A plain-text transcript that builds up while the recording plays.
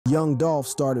Young Dolph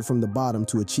started from the bottom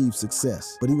to achieve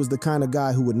success, but he was the kind of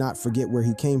guy who would not forget where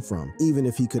he came from, even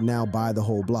if he could now buy the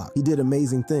whole block. He did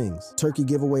amazing things: turkey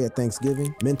giveaway at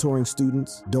Thanksgiving, mentoring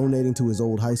students, donating to his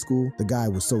old high school. The guy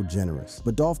was so generous.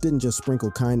 But Dolph didn't just sprinkle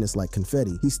kindness like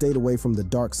confetti. He stayed away from the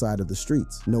dark side of the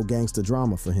streets. No gangster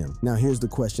drama for him. Now here's the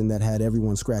question that had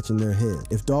everyone scratching their head.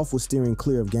 If Dolph was steering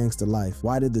clear of gangster life,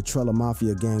 why did the Trulla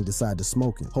Mafia gang decide to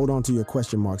smoke him? Hold on to your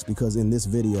question marks, because in this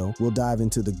video, we'll dive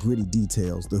into the gritty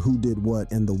details, the who did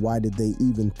what, and the why did they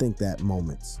even think that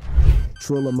moments.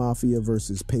 Trulla Mafia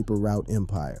versus Paper Route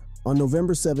Empire. On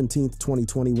November 17,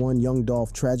 2021, young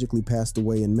Dolph tragically passed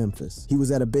away in Memphis. He was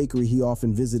at a bakery he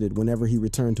often visited whenever he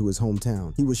returned to his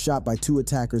hometown. He was shot by two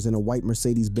attackers in a white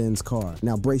Mercedes-Benz car.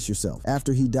 Now brace yourself.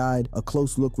 After he died, a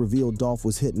close look revealed Dolph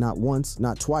was hit not once,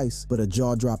 not twice, but a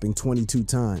jaw-dropping 22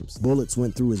 times. Bullets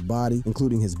went through his body,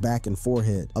 including his back and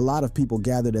forehead. A lot of people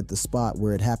gathered at the spot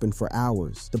where it happened for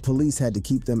hours. The police had to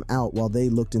keep them out while they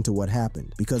looked into what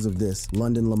happened. Because of this,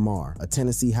 London Lamar, a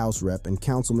Tennessee House rep, and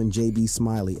Councilman J.B.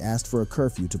 Smiley asked for a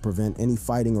curfew to prevent any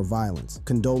fighting or violence.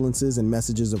 Condolences and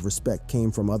messages of respect came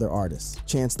from other artists.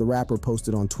 Chance the Rapper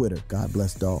posted on Twitter, "God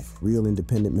bless Dolph, real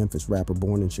independent Memphis rapper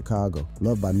born in Chicago,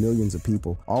 loved by millions of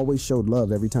people, always showed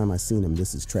love every time I seen him.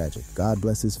 This is tragic. God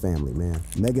bless his family, man."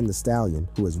 Megan Thee Stallion,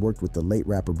 who has worked with the late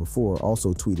rapper before,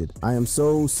 also tweeted, "I am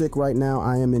so sick right now,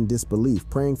 I am in disbelief,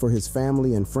 praying for his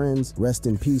family and friends. Rest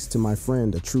in peace to my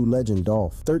friend, a true legend,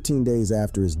 Dolph." 13 days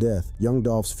after his death, young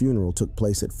Dolph's funeral took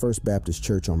place at First Baptist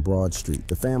Church on Broad Street.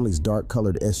 The family's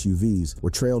dark-colored SUVs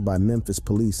were trailed by Memphis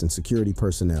police and security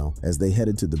personnel as they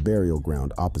headed to the burial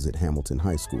ground opposite Hamilton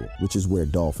High School, which is where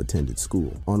Dolph attended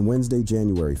school. On Wednesday,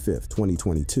 January 5th,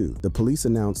 2022, the police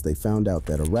announced they found out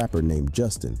that a rapper named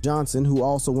Justin Johnson, who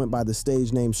also went by the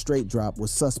stage name Straight Drop, was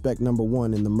suspect number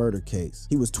 1 in the murder case.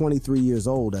 He was 23 years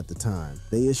old at the time.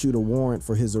 They issued a warrant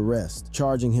for his arrest,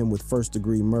 charging him with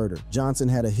first-degree murder. Johnson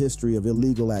had a history of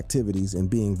illegal activities and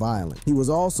being violent. He was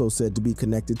also said to be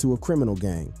connected to a criminal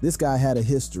gang. This guy had a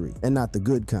history, and not the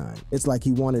good kind. It's like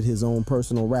he wanted his own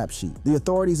personal rap sheet. The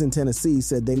authorities in Tennessee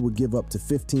said they would give up to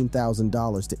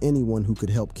 $15,000 to anyone who could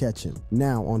help catch him.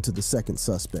 Now on to the second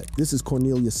suspect. This is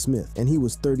Cornelius Smith, and he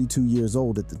was 32 years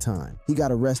old at the time. He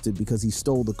got arrested because he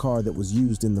stole the car that was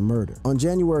used in the murder. On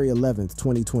January 11th,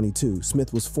 2022,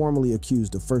 Smith was formally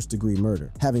accused of first-degree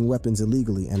murder, having weapons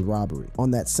illegally, and robbery.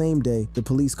 On that same day, the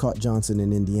police caught Johnson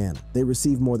in Indiana. They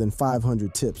received more than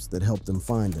 500 tips that helped them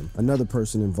find him. Another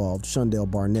person involved, Shondell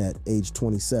Barnett, age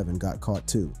 27, got caught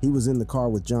too. He was in the car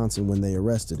with Johnson when they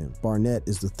arrested him. Barnett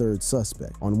is the third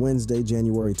suspect. On Wednesday,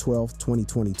 January 12th,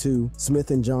 2022, Smith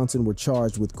and Johnson were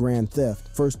charged with grand theft,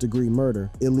 first-degree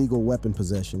murder, illegal weapon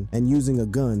possession, and using a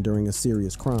gun during a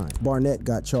serious crime. Barnett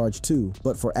got charged too,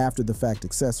 but for after-the-fact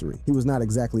accessory. He was not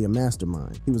exactly a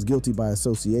mastermind. He was guilty by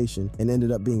association and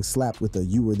ended up being slapped with a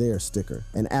 "You were there" sticker.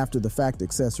 An after-the-fact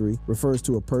accessory refers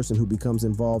to a person who becomes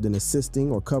involved in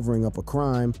assisting or covering up a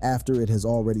crime after it has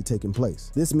already taken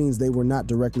place. This means they were not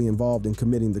directly involved in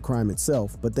committing the crime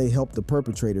itself, but they helped the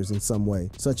perpetrators in some way,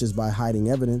 such as by hiding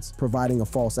evidence, providing a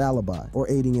false alibi, or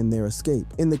aiding in their escape.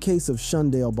 In the case of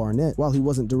Shondell Barnett, while he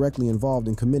wasn't directly involved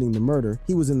in committing the murder,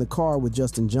 he was in the car with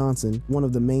Justin Johnson, one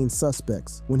of the main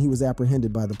suspects, when he was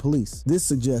apprehended by the police. This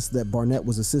suggests that Barnett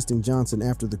was assisting Johnson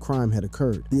after the crime had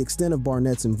occurred. The extent of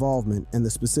Barnett's involvement and the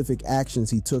specific actions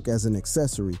he took as an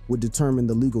accessory would determine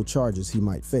the legal charges he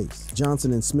might face.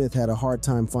 Johnson and Smith had a hard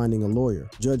time finding a lawyer.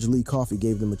 Judge Lee Coffey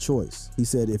gave them a choice. He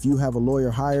said, "If you have a lawyer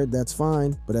hired, that's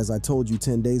fine, but as I told you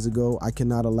 10 days ago, I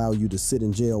cannot allow you to sit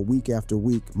in jail week after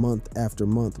week, month after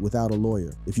month without a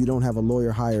lawyer. If you don't have a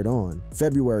lawyer hired on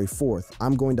February 4th,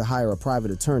 I'm going to hire a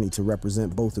private attorney to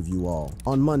represent both of you all."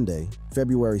 On Monday,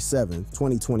 February 7th,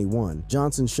 2021,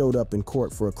 Johnson showed up in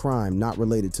court for a crime not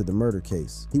related to the murder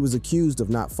case. He was accused of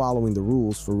not following the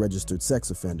rules for registered sex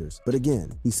offenders, but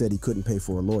again, he said he couldn't pay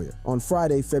for a lawyer. On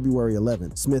Friday, February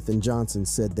 11th, Smith and Johnson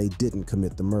said they didn't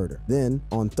commit the murder. Then,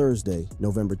 on Thursday,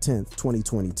 November 10th,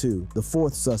 2022, the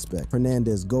fourth suspect,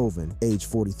 Hernandez Govan, age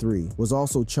 43, was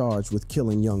also charged with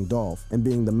killing young Dolph and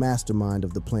being the mastermind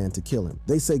of the plan to kill him.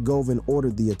 They say Govan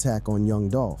ordered the attack on young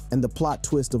Dolph. And the plot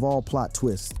twist of all plot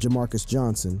twists, Jamarcus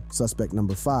Johnson, suspect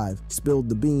number 5, spilled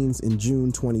the beans in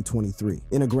June 2023.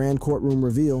 In a grand courtroom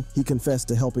reveal, he confessed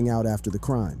to helping out after the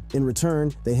crime. In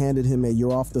return, they handed him a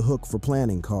 "you're off the hook for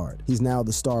planning card. He's now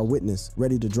the star witness,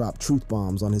 ready to drop truth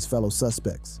bombs on his fellow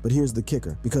suspects. But here's the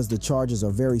kicker. Because the charges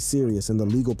are very serious and the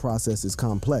legal process is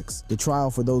complex, the trial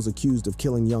for those accused of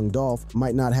killing young Dolph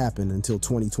might not happen until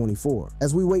 2024.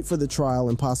 As we wait for the trial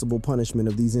and possible punishment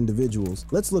of these individuals,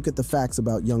 let's look at the facts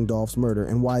about young Dolph's murder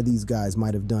and why these guys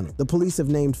might have done it. The police have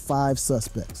named 5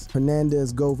 suspects: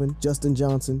 Hernandez Govan, Justin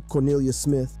Johnson, Cornelius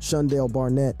Smith, Shundale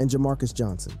Barnett, and Jamarcus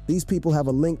Johnson. These people have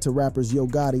a link to rappers Yo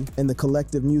Gotti and the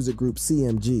collective music group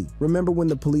CMG. Remember when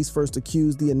the police first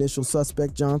accused the initial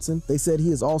suspect, Johnson? They said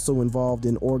he is also involved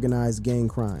in organized gang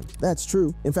crime. That's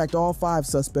true. In fact, all 5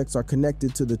 suspects are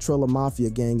connected to the Trulla Mafia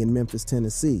gang in Memphis,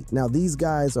 Tennessee. Now, these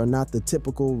guys are not the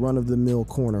typical run-of-the-mill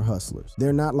corner hustlers.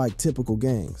 They're not like typical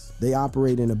gangs. They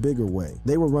operate in a bigger way.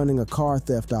 They were running a car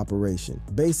theft operation.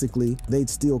 Basically, they'd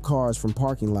steal cars from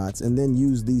parking lots and then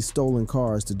use these stolen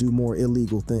cars to do more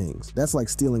illegal things. That's like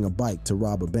stealing a bike to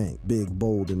rob a bank. Big,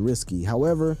 bold, and risky.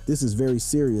 However, this is very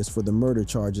serious for the murder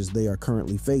charges they are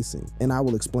currently facing, and I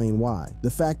will explain why.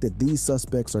 The fact that these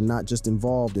suspects are not just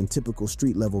involved in typical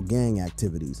street-level gang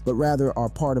activities, but rather are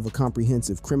part of a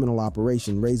comprehensive criminal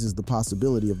operation raises the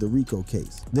possibility of the RICO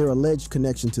case. Their alleged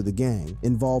connection to the gang,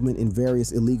 involvement in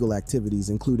various illegal activities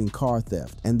including car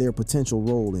theft, and their potential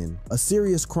role in a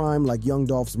serious crime like young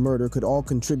Dolph's murder could all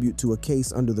contribute to a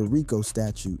case under the RICO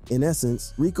statute. In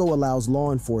essence, RICO allows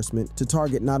law enforcement to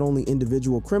target not only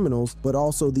individual criminals, but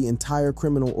also the entire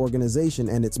criminal organization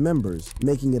and its members,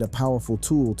 making it a powerful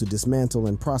tool to dismantle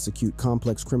and prosecute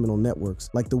complex criminal networks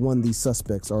like the one these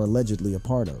suspects are allegedly a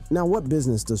part of. Now, what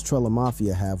business does Trulla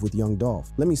Mafia have with young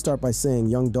Dolph? Let me start by saying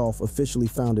young Dolph officially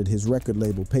founded his record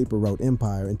label Paper Route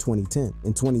Empire in 2010.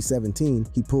 In 2017,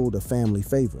 he pulled a family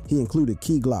favor. He included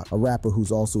Key Glock, a rapper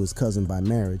who's also his cousin by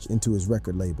marriage, into his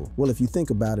record label. Well, if you think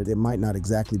about it, it might not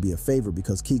exactly be a favor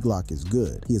because Key Glock is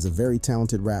good. He is a very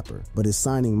talented rapper, but his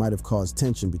signing might have caused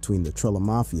tension between the Trulla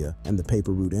Mafia and the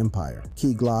Paper Route Empire.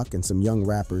 Key Glock and some young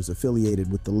rappers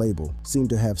affiliated with the label seemed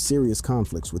to have serious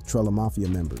conflicts with Trulla Mafia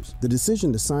members. The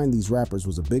decision to sign these rappers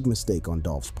was a big mistake on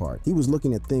Dolph's part. He was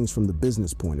looking at things from the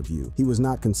business point of view. He was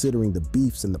not considering the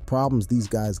beefs and the problems these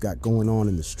guys got going on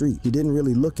in the street. He didn't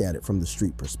really look at it from the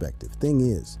street perspective. Thing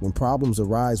is, when problems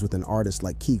arise with an artist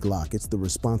like Key Glock, it's the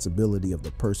responsibility of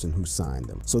the person who signed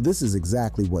them. So this is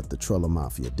exactly what the Trulla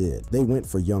Mafia did. They went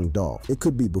for young Dolph. It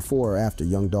could be before or after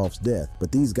young Dolph's death,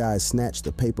 but these guys snatched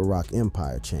the Paper Rock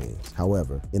Empire chains.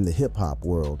 However, in the hip-hop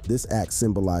world, this act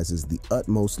symbolizes the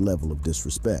utmost level of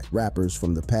disrespect. Rappers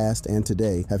from the past and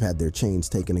today have had their chains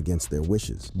taken against their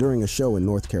wishes. During a show in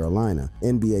North Carolina,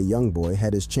 NBA YoungBoy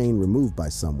had his chain removed by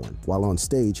someone. While on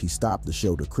stage, he stopped the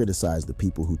show to criticize the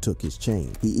people who took his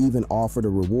chain. He even offered a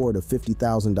reward of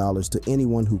 $50,000 to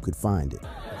anyone who could find it.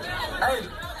 Hey,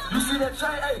 you see that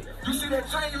chain? Hey, you see that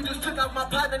chain you just took out my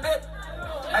partner neck?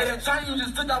 Hey, that chain you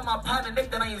just took out my partner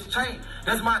neck, that ain't his chain.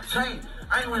 That's my chain.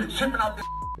 I ain't really tripping off this.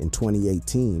 In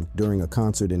 2018, during a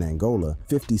concert in Angola,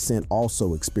 50 Cent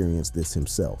also experienced this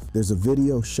himself. There's a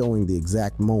video showing the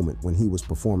exact moment when he was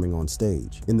performing on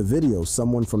stage. In the video,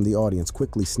 someone from the audience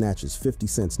quickly snatches 50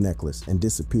 Cent's necklace and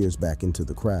disappears back into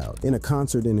the crowd. In a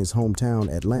concert in his hometown,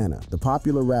 Atlanta, the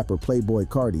popular rapper Playboi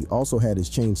Carti also had his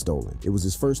chain stolen. It was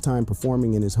his first time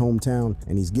performing in his hometown,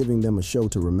 and he's giving them a show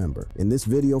to remember. In this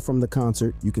video from the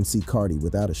concert, you can see Carti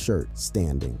without a shirt,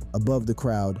 standing above the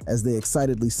crowd as they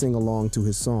excitedly sing along to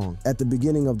his song. At the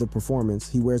beginning of the performance,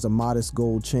 he wears a modest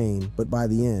gold chain, but by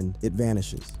the end, it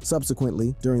vanishes.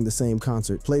 Subsequently, during the same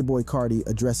concert, Playboi Carti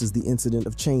addresses the incident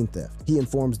of chain theft. He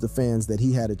informs the fans that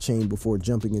he had a chain before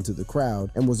jumping into the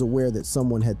crowd and was aware that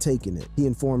someone had taken it. He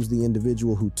informs the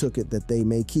individual who took it that they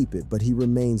may keep it, but he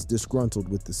remains disgruntled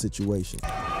with the situation.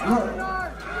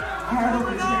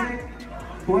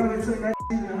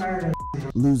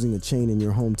 Losing a chain in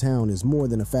your hometown is more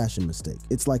than a fashion mistake.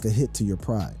 It's like a hit to your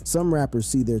pride. Some rappers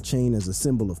see their chain as a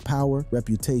symbol of power,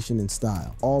 reputation, and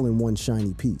style, all in one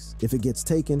shiny piece. If it gets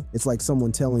taken, it's like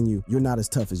someone telling you you're not as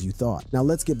tough as you thought. Now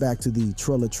let's get back to the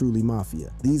Trulla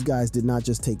Mafia. These guys did not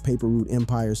just take Paper Route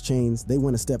Empire's chains, they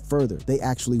went a step further. They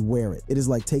actually wear it. It is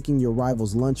like taking your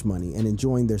rival's lunch money and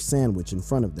enjoying their sandwich in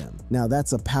front of them. Now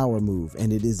that's a power move,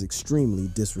 and it is extremely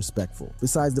disrespectful.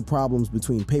 Besides the problems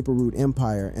between Paper Route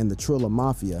Empire and the Trulla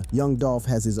Mafia, young Dolph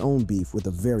has his own beef with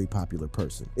a very popular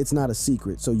person. It's not a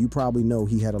secret, so you probably know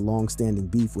he had a long-standing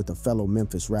beef with a fellow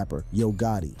Memphis rapper, Yo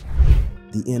Gotti,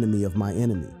 the enemy of my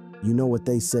enemy. You know what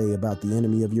they say about the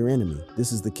enemy of your enemy.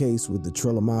 This is the case with the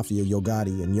Trulla Mafia, Yo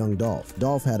Gotti, and young Dolph.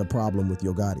 Dolph had a problem with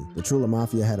Yo Gotti. The Trulla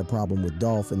Mafia had a problem with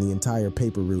Dolph and the entire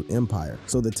paper route empire.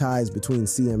 So the ties between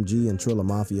CMG and Trulla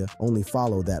Mafia only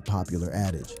follow that popular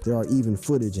adage. There are even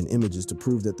footage and images to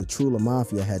prove that the Trulla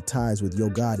Mafia had ties with Yo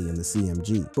Gotti and the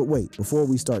CMG. But wait, before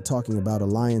we start talking about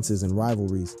alliances and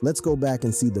rivalries, let's go back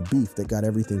and see the beef that got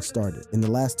everything started. In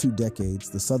the last 2 decades,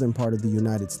 the southern part of the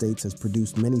United States has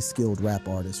produced many skilled rap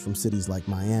artists from cities like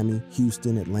Miami,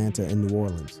 Houston, Atlanta, and New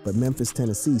Orleans. But Memphis,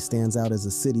 Tennessee stands out as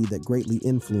a city that greatly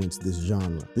influenced this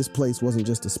genre. This place wasn't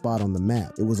just a spot on the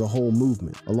map, it was a whole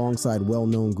movement. Alongside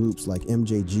well-known groups like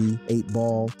MJG, 8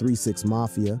 Ball, 3-6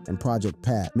 Mafia, and Project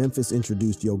Pat, Memphis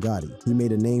introduced Yo Gotti. He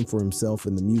made a name for himself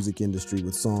in the music industry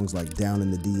with songs like Down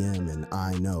in the DM and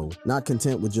I Know. Not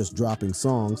content with just dropping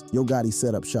songs, Yo Gotti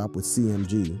set up shop with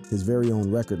CMG, his very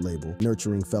own record label,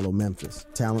 nurturing fellow Memphis.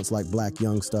 Talents like Black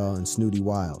Youngstar and Snooty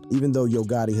Wild. Even though Yo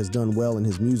Gotti has done well in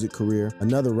his music career,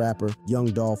 another rapper, Young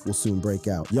Dolph, will soon break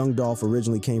out. Young Dolph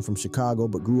originally came from Chicago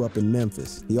but grew up in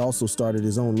Memphis. He also started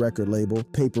his own record label,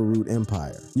 Paper Route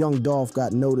Empire. Young Dolph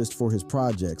got noticed for his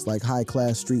projects like High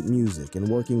Class Street Music and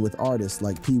working with artists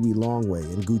like Pee Wee Longway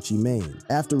and Gucci Mane.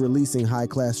 After releasing High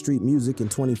Class Street Music in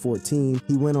 2014,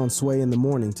 he went on Sway in the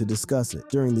Morning to discuss it.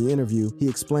 During the interview, he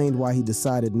explained why he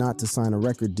decided not to sign a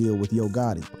record deal with Yo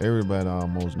Gotti. Everybody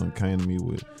almost came to me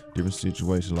with different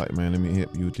situations like, man, let me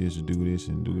help you with this and do this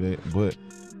and do that. But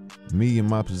me in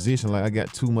my position, like I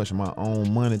got too much of my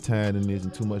own money tied in this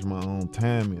and too much of my own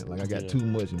time in it. Like I got too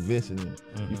much invested in it.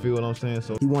 You feel what I'm saying?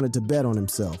 So he wanted to bet on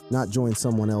himself, not join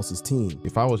someone else's team.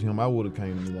 If I was him, I would have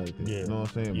came to me like that. You know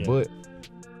what I'm saying? Yeah. But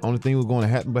only thing was going to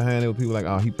happen behind it was people like,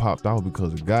 oh, he popped off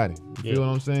because of Gotti. You feel what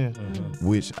I'm saying?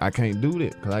 Which I can't do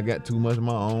that because I got too much of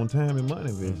my own time and money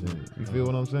invested in it. You feel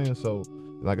what I'm saying? So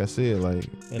like I said, like...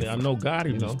 And I know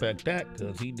Gotti respect that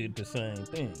because he did the same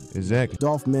thing. Exactly.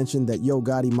 Dolph mentioned that Yo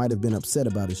Gotti might have been upset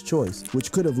about his choice,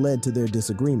 which could have led to their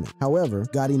disagreement. However,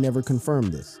 Gotti never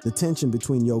confirmed this. The tension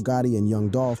between Yo Gotti and young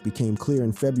Dolph became clear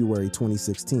in February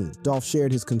 2016. Dolph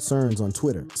shared his concerns on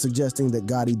Twitter, suggesting that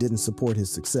Gotti didn't support his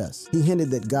success. He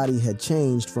hinted that Gotti had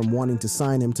changed from wanting to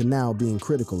sign him to now being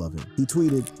critical of him. He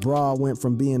tweeted, "Bra went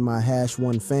from being my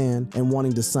 #1 fan and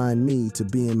wanting to sign me to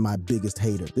being my biggest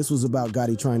hater." This was about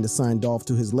Gotti trying to sign Dolph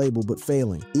to his label but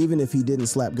failing. Even if he didn't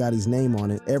slap Gotti's name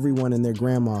on it, everyone and their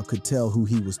grandma could tell who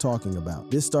he was talking about.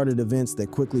 This started events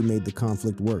that quickly made the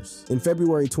conflict worse. In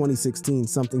February 2016,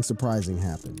 something surprising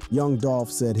happened. Young Dolph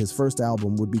said his first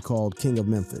album would be called King of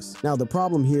Memphis. Now the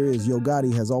problem here is Yo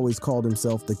Gotti has always called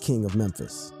himself the King of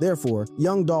Memphis. Therefore,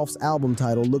 Young Dolph's album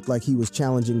title looked like he was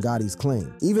challenging Gotti's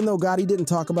claim. Even though Gotti didn't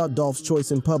talk about Dolph's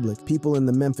choice in public, people in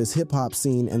the Memphis hip-hop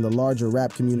scene and the larger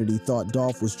rap community thought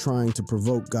Dolph was trying to provoke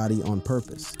Gotti on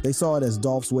purpose. They saw it as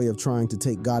Dolph's way of trying to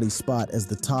take Gotti's spot as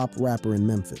the top rapper in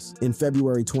Memphis. In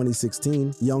February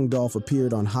 2016, Young Dolph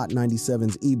appeared on Hot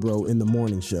 97's Ebro in the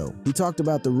Morning Show. He talked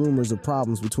about the rumors of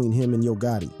problems between him and Yo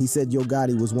Gotti. He said Yo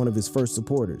Gotti was one of his first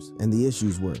supporters, and the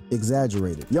issues were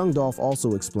exaggerated. Young Dolph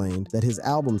also explained that his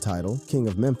album title, King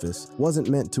of Memphis, wasn't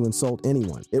meant to insult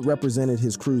anyone. It represented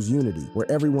his crew's unity,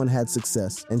 where everyone had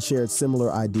success and shared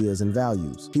similar ideas and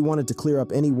values. He wanted to clear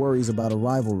up any worries about a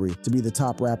rivalry to be the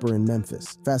top rapper in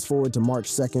Memphis. Fast forward to March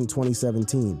 2nd,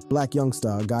 2017. Black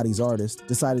Youngstar, Gotti's artist,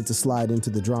 decided to slide into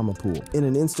the drama pool. In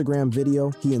an Instagram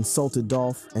video, he insulted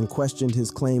Dolph and questioned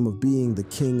his claim of being the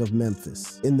King of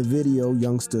Memphis. In the video,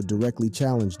 Youngstar directly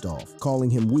challenged Dolph, calling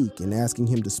him weak and asking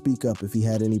him to speak up if he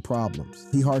had any problems.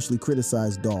 He harshly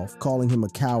criticized Dolph, calling him a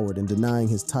coward and denying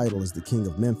his title as the King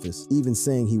of Memphis, even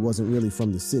saying he wasn't really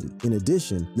from the city. In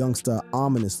addition, Youngstar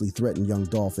ominously threatened young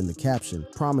Dolph in the caption,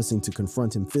 promising to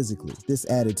confront him physically. This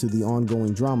added to the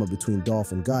ongoing drama between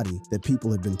Dolph and Gotti that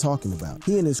people had been talking about.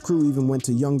 He and his crew even went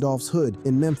to young Dolph's hood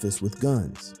in Memphis with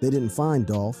guns. They didn't find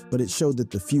Dolph, but it showed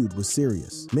that the feud was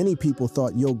serious. Many people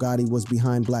thought Yo Gotti was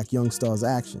behind Black Youngstar's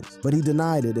actions, but he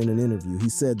denied it in an interview. He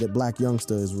said that Black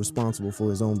Youngstar is responsible for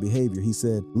his own behavior. He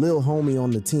said, "Lil homie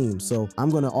on the team, so I'm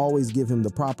gonna always give him the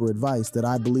proper advice that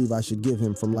I believe I should give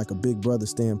him from like a big brother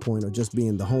standpoint or just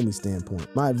being the homie standpoint.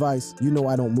 My advice, you know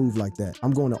I don't move like that.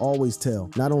 I'm going to always tell,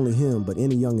 not only him, but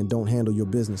any youngin' don't handle your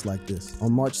business like this."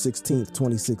 On March 16th,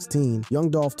 2016, Young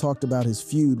Dolph talked about his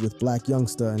feud with Black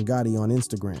Youngstar and Gotti on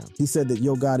Instagram. He said that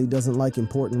Yo Gotti doesn't like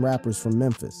important rappers from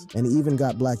Memphis, and he even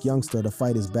got Black Youngstar to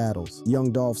fight his battles.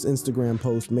 Young Dolph's Instagram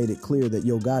post made it clear that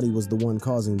Yo Gotti was the one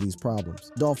causing these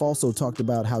problems. Dolph also talked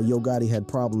about how Yo Gotti had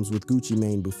problems with Gucci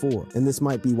Mane before, and this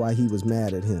might be why he was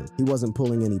mad at him. He wasn't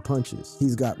pulling any punches.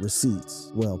 He's got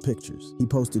receipts, well, pictures. He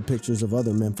posted pictures of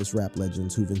other Memphis rap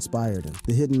legends who've inspired him.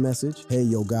 The hidden message? Hey,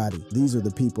 Yo Gotti, these are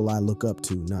the people I look up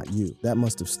to, not you. That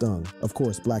must have stung. Of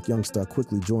course, Black Youngsta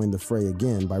quickly joined the fray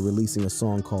again by releasing a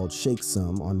song called Shake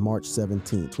Some on March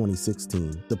 17,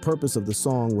 2016. The purpose of the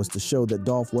song was to show that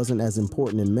Dolph wasn't as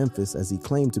important in Memphis as he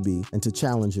claimed to be and to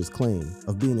challenge his claim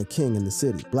of being a king in the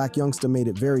city. Black Youngsta made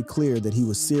it very clear that he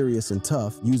was serious and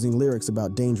tough, using lyrics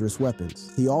about dangerous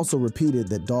weapons. He also repeated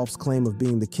that Dolph's claim of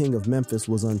being the king of Memphis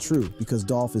was untrue because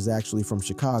Dolph is actually from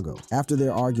Chicago. After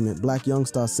their argument, Black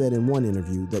Youngsta said in one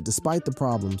interview that despite the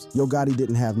problems, Yo Gotti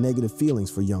didn't have negative feelings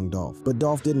for young Dolph. But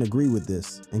Dolph didn't agree with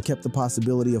this and kept the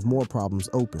possibility of more problems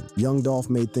open. Young Dolph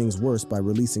made things worse by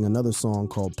releasing another song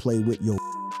called Play With Yo,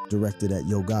 directed at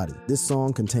Yo Gotti. This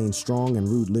song contains strong and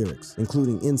rude lyrics,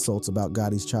 including insults about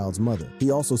Gotti's child's mother. He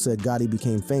also said Gotti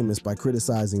became famous by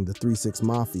criticizing the 3-6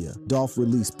 Mafia. Dolph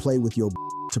released Play With Yo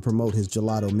to promote his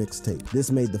Gelato mixtape. This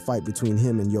made the fight between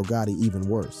him and Yo Gotti even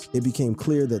worse. It became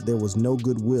clear that there was no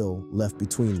goodwill left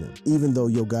between them. Even though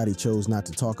Yo Gotti chose not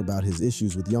to talk about his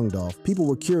issues with Young Dolph, people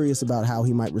were curious about how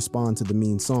he might respond to the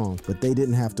mean song, but they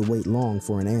didn't have to wait long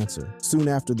for an answer. Soon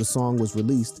after the song was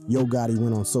released, Yo Gotti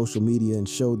went on social media and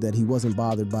showed that he wasn't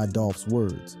bothered by Dolph's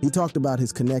words. He talked about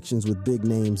his connections with big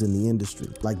names in the industry,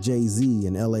 like Jay-Z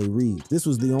and L.A. Reid. This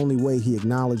was the only way he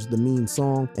acknowledged the mean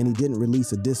song, and he didn't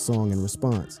release a diss song in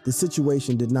response. The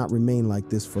situation did not remain like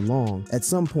this for long. At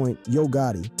some point, Yo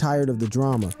Gotti, tired of the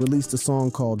drama, released a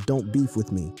song called Don't Beef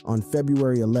With Me on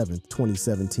February 11th,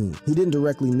 2017. He didn't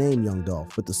directly name Young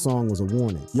Dolph, but the song was a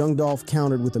warning. Young Dolph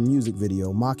countered with a music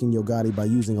video mocking Yo Gotti by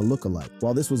using a lookalike.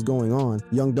 While this was going on,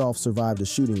 Young Dolph survived a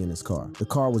shooting in his car. The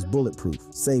car was bulletproof,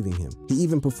 saving him. He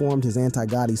even performed his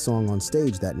anti-Gotti song on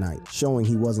stage that night, showing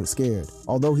he wasn't scared.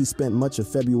 Although he spent much of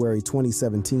February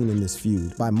 2017 in this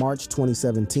feud, by March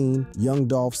 2017, Young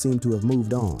Dolph seemed to have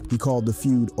moved on. He called the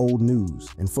feud old news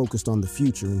and focused on the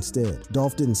future instead.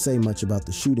 Dolph didn't say much about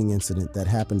the shooting incident that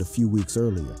happened a few weeks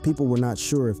earlier. People were not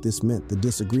sure if this meant the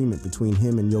disagreement between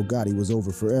him and Yo Gotti was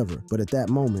over forever, but at that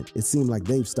moment, it seemed like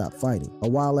they've stopped fighting. A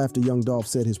while after Young Dolph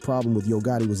said his problem with Yo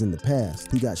Gotti was in the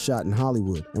past, he got shot in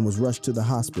Hollywood and was rushed to the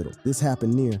hospital. This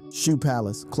happened near Shoe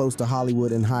Palace, close to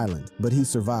Hollywood and Highland, but he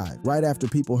survived. Right after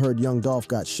people heard Young Dolph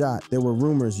got shot, there were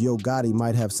rumors Yo Gotti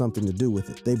might have something to do with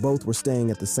it. They both were staying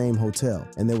at the same hotel,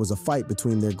 and there was a fight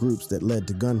between their groups that led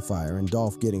to gunfire and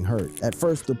Dolph getting hurt. At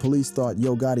first, the police thought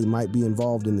Yo Gotti might be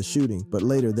involved in the shooting, but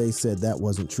later they said that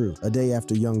wasn't true. A day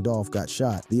after Young Dolph got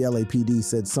shot, the LAPD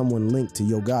said someone linked to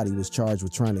Yo Gotti was charged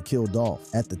with trying to kill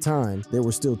Dolph. At the time, there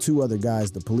were still 2 other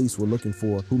guys the police were looking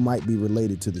for who might be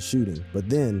related to the shooting, but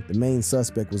then the main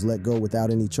suspect was let go without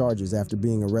any charges after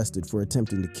being arrested for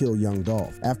attempting to kill Young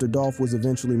Dolph. After Dolph was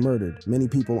eventually murdered, many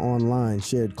people online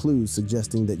shared clues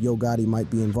suggesting that Yo Gotti might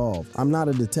be involved. I'm not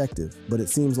a detective, but it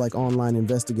seems like online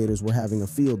investigators were having a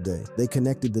field day. They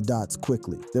connected the dots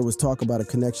quickly. There was talk about a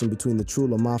connection between the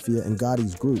Trulla Mafia and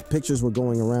Gotti's group. Pictures were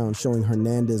going around showing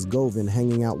Hernandez Govin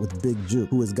hanging out with Big Juke,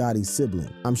 who is Gotti's sibling.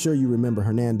 I'm sure you remember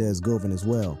Hernandez Govin as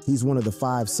well. He's one of the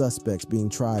 5 suspects being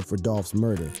tried for Dolph's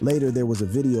murder. Later, there was a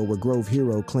video where Grove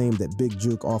Hero claimed that Big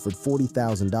Juke offered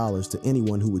 $40,000 to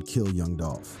anyone who would kill Young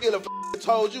Dolph.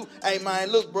 Told you, hey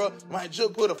man, look bro, my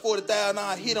Juke put a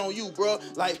 $40,000 hit on you, bro.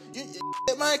 Like,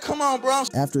 man, come on, bro.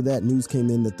 After that, news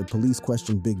came in that the police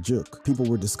questioned Big Juke. People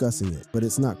were discussing it, but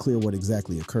it's not clear what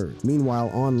exactly occurred. Meanwhile,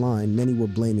 online, many were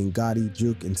blaming Gotti,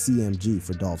 Juke, and CMG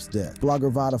for Dolph's death.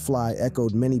 Blogger Vodafly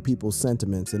echoed many people's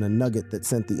sentiments in a nugget that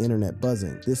sent the internet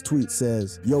buzzing. This tweet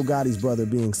says, Yo Gotti's brother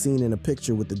being seen in a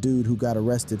picture with the dude who got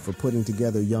arrested for putting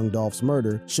together Young Dolph's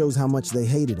murder shows how much they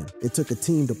hated him. It took a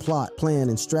team to plot, plan,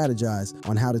 and strategize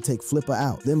on how to take Flipper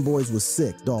out. Them boys was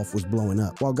sick. Dolph was blowing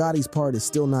up. While Gotti's part is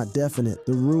still not definite,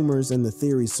 the rumors and the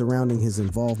theories surrounding his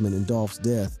involvement in Dolph's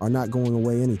death are not going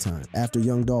away anytime. After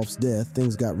Young Dolph's death,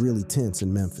 things got really tense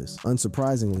in Memphis.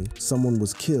 Unsurprisingly, someone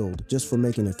was killed just for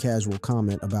making a casual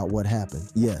comment about what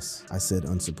happened. Yes, I said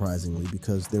unsurprisingly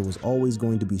because there was always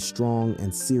going to be strong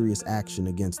and serious action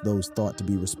against those thought to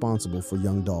be responsible for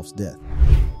Young Dolph's death.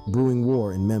 Brewing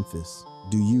war in Memphis.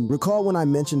 Do you recall when I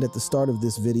mentioned at the start of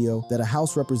this video that a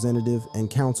House representative and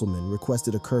councilman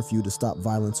requested a curfew to stop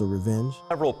violence or revenge?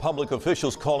 Several public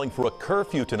officials calling for a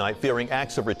curfew tonight, fearing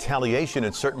acts of retaliation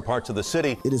in certain parts of the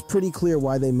city. It is pretty clear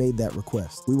why they made that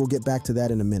request. We will get back to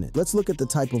that in a minute. Let's look at the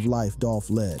type of life Dolph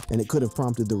led, and it could have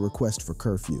prompted the request for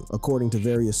curfew. According to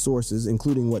various sources,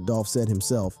 including what Dolph said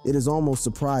himself, it is almost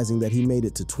surprising that he made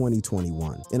it to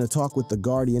 2021. In a talk with The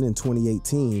Guardian in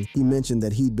 2018, he mentioned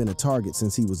that he'd been a target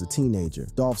since he was a teenager.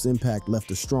 teenager. Dolph's impact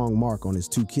left a strong mark on his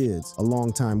 2 kids, a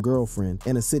longtime girlfriend,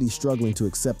 and a city struggling to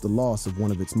accept the loss of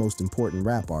one of its most important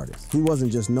rap artists. He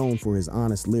wasn't just known for his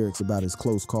honest lyrics about his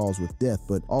close calls with death,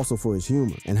 but also for his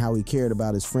humor and how he cared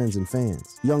about his friends and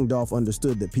fans. Young Dolph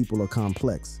understood that people are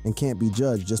complex and can't be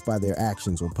judged just by their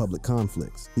actions or public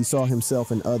conflicts. He saw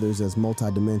himself and others as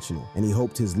multidimensional, and he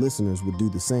hoped his listeners would do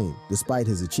the same. Despite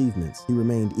his achievements, he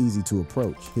remained easy to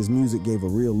approach. His music gave a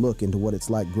real look into what it's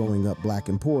like growing up black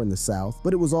and poor in the South,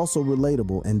 but it was also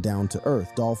relatable and down to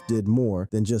earth. Dolph did more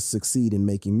than just succeed in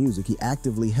making music. He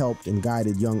actively helped and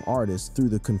guided young artists through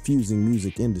the confusing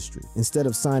music industry. Instead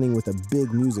of signing with a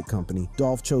big music company,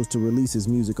 Dolph chose to release his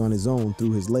music on his own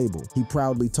through his label. He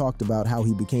proudly talked about how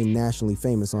he became nationally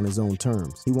famous on his own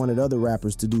terms. He wanted other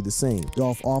rappers to do the same.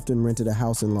 Dolph often rented a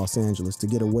house in Los Angeles to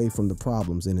get away from the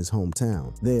problems in his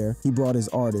hometown. There, he brought his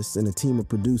artists and a team of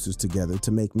producers together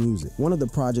to make music. One of the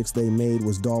projects they made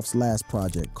was Dolph's last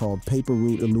project, called Paper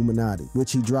Route Illuminati,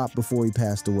 which he dropped before he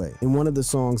passed away. In one of the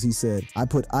songs, he said, "I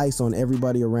put ice on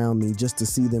everybody around me just to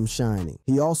see them shining."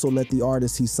 He also let the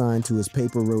artists he signed to his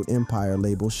Paper Route Empire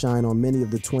label shine on many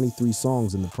of the 23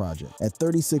 songs in the project. At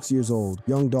 36 years old,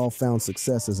 young Dolph found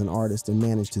success as an artist and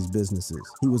managed his businesses.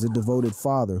 He was a devoted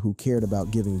father who cared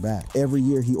about giving back. Every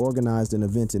year, he organized an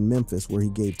event in Memphis where he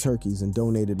gave turkeys and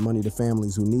donated money to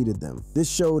families who needed them. This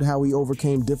showed how he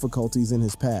overcame difficulties in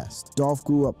his past. Dolph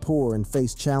grew up poor and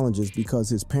faced challenges because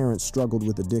his parents struggled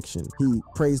with addiction. He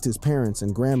praised his parents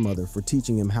and grandmother for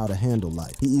teaching him how to handle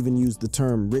life. He even used the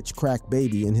term "rich crack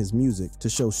baby" in his music to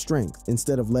show strength,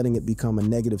 instead of letting it become a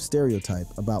negative stereotype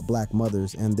about black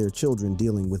mothers and their children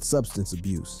dealing with substance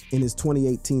abuse. In his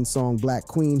 2018 song Black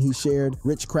Queen, he shared,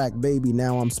 "Rich crack baby,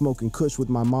 now I'm smoking kush with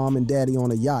my mom and daddy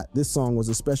on a yacht." This song was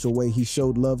a special way he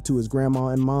showed love to his grandma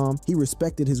and mom. He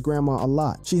respected his grandma a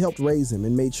lot. She helped raise him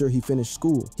and made sure he finished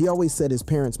school. He always said his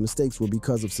parents' mistakes were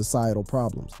because of societal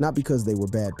problems, not because they were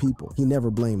bad people. He never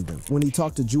blamed them. When he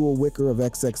talked to Jewel Wicker of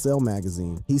XXL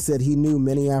magazine, he said he knew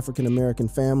many African-American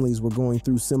families were going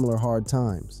through similar hard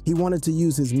times. He wanted to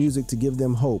use his music to give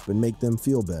them hope and make them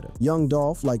feel better. Young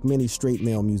Dolph, like many straight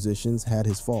male musicians, had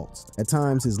his faults. At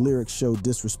times, his lyrics showed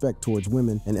disrespect towards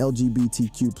women and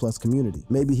LGBTQ+ community.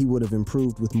 Maybe he would have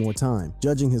improved with more time.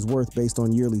 Judging his worth based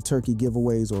on yearly turkey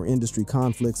giveaways or industry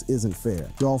conflicts isn't fair.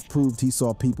 Dolph proved he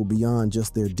saw people beyond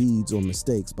just their deeds or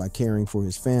mistakes by caring for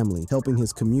his family, helping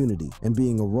his community, and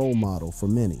being a role model for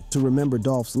many. To remember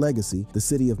Dolph's legacy, the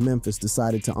city of Memphis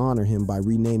decided to honor him by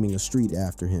renaming a street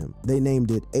after him. They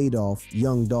named it Adolph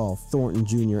Young Dolph Thornton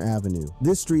Jr. Avenue.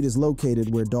 This street is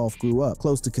located where Dolph grew up,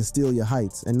 close to Castelia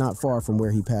Heights and not far from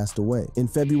where he passed away. In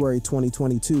February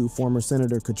 2022, former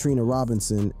Senator Katrina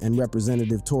Robinson and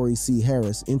Representative Tory C.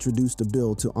 Harris introduced a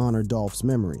bill to honor Dolph's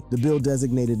memory. The bill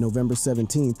designated November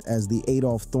 17th as the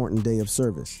Adolph Thornton Day of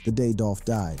Service, the day Dolph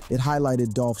died. It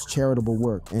highlighted Dolph's charitable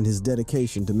work and his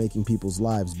dedication to making people's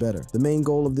lives better. The main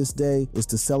goal of this day is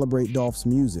to celebrate Dolph's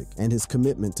music and his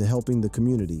commitment to helping the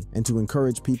community and to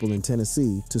encourage people in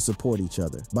Tennessee to support each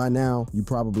other. By now, you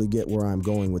probably get where I'm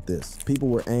going with this. People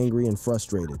were angry and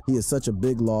frustrated. He is such a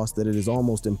big loss that it is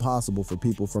almost impossible for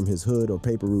people from his hood or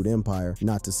Paper Route Empire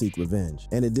not to seek revenge.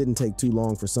 And it didn't take too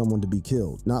long for someone to be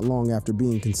killed. Not long after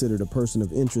being considered a person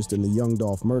of interest in the Young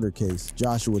Dolph murder case,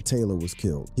 Joshua Taylor was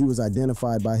killed. He was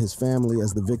identified by his family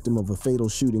as the victim of a fatal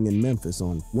shooting in Memphis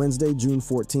on Wednesday, June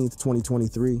 14th,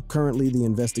 2023. Currently, the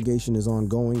investigation is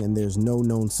ongoing and there's no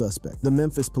known suspect. The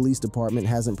Memphis Police Department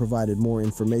hasn't provided more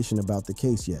information about the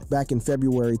case yet. Back in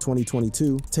February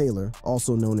 2022, Taylor,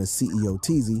 also known as CEO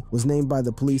Teasy, was named by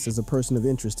the police as a person of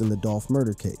interest in the Dolph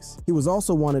murder case. He was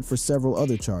also wanted for several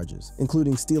other charges,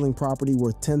 including stealing property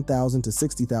worth $10,000 to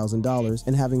 $60,000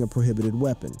 and having a prohibited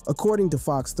weapon. According to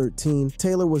Fox 13,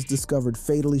 Taylor was discovered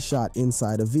fatally shot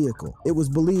inside a vehicle. It was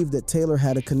believed that Taylor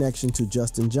had a connection to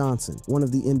Justin Johnson, one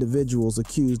of the individuals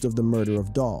accused of the murder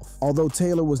of Dolph. Although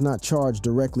Taylor was not charged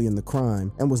directly in the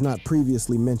crime and was not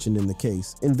previously mentioned in the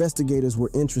case, investigators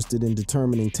were interested in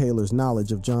determining Taylor's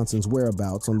knowledge of Johnson's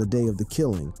whereabouts on the day of the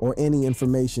killing or any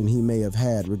information he may have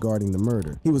had regarding the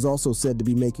murder. He was also said to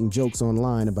be making jokes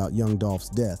online about young Dolph's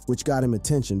death, which got him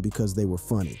attention because they were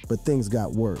funny. But things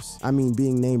got worse. I mean,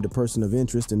 being named a person of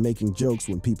interest and making jokes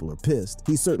when people are pissed,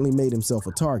 he certainly made himself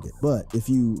a target. But if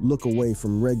you look away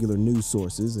from regular news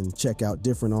sources and check out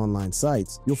different online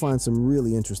sites, you'll find some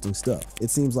really interesting stuff. It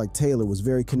seems like Taylor was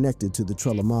very connected to the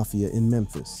Trulla Mafia in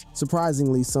Memphis.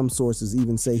 Surprisingly, some sources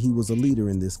even say he was a leader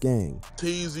in this gang.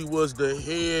 Teasy was the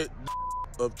head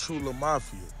of Trulla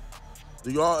Mafia.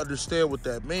 Do y'all understand what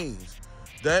that means?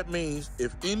 That means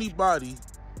if anybody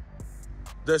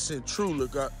that's in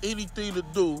Trulla got anything to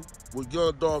do with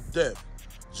Young Dolph death,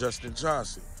 Justin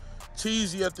Johnson.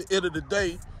 Teasy, at the end of the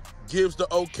day, gives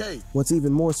the okay. What's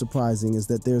even more surprising is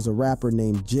that there's a rapper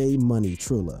named J Money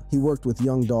Trulla. He worked with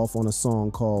Young Dolph on a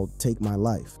song called Take My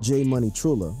Life. J Money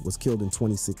Trulla was killed in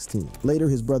 2016. Later,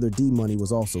 his brother D Money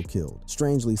was also killed.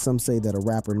 Strangely, some say that a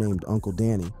rapper named Uncle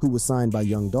Danny, who was signed by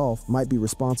Young Dolph, might be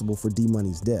responsible for D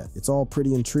Money's death. It's all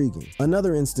pretty intriguing.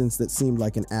 Another instance that seemed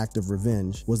like an act of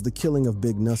revenge was the killing of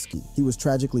Big Nusky. He was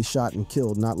tragically shot and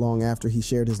killed not long after he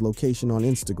shared his location on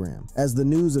Instagram. As the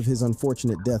news of his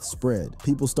unfortunate death spread,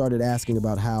 people started asking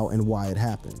about how and why it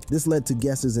happened. This led to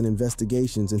guesses and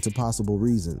investigations into possible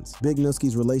reasons. Big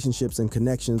Nusky's relationships and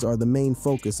connections are the main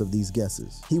focus of these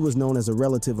guesses. He was known as a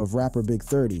relative of rapper Big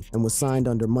 30 and was signed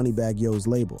under Moneybagg Yo's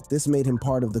label. This made him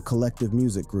part of the Collective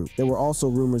Music Group. There were also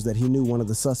rumors that he knew one of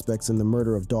the suspects in the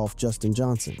murder of Dolph, Justin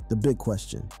Johnson. The big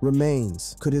question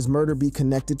remains, could his murder be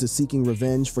connected to seeking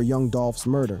revenge for Young Dolph's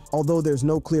murder? Although there's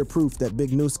no clear proof that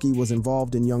Big Nusky was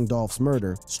involved in Young Dolph's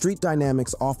murder, street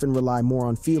dynamics often rely more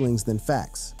on feelings than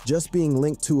facts. Just being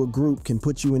linked to a group can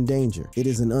put you in danger. It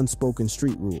is an unspoken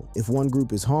street rule. If one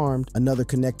group is harmed, another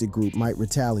connected group might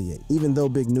retaliate. Even though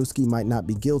Big Nusky might not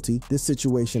be guilty, this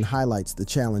situation highlights the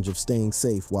challenge of staying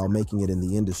safe while making it in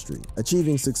the industry.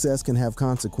 Achieving success can have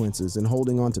consequences, and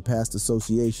holding on to past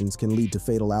associations can lead to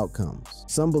fatal outcomes.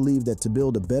 Some believe that to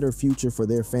build a better future for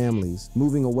their families,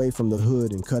 moving away from the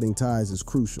hood and cutting ties is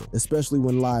crucial, especially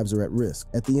when lives are at risk.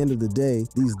 At the end of the day,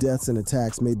 these deaths and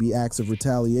attacks may be acts of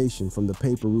retaliation from the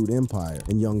Paper Route Empire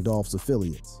and Young Dolph's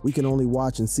affiliates. We can only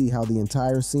watch and see how the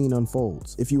entire scene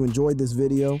unfolds. If you enjoyed this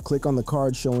video, click on the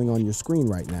card showing on your screen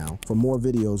right now for more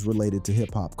videos related to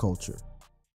hip-hop culture.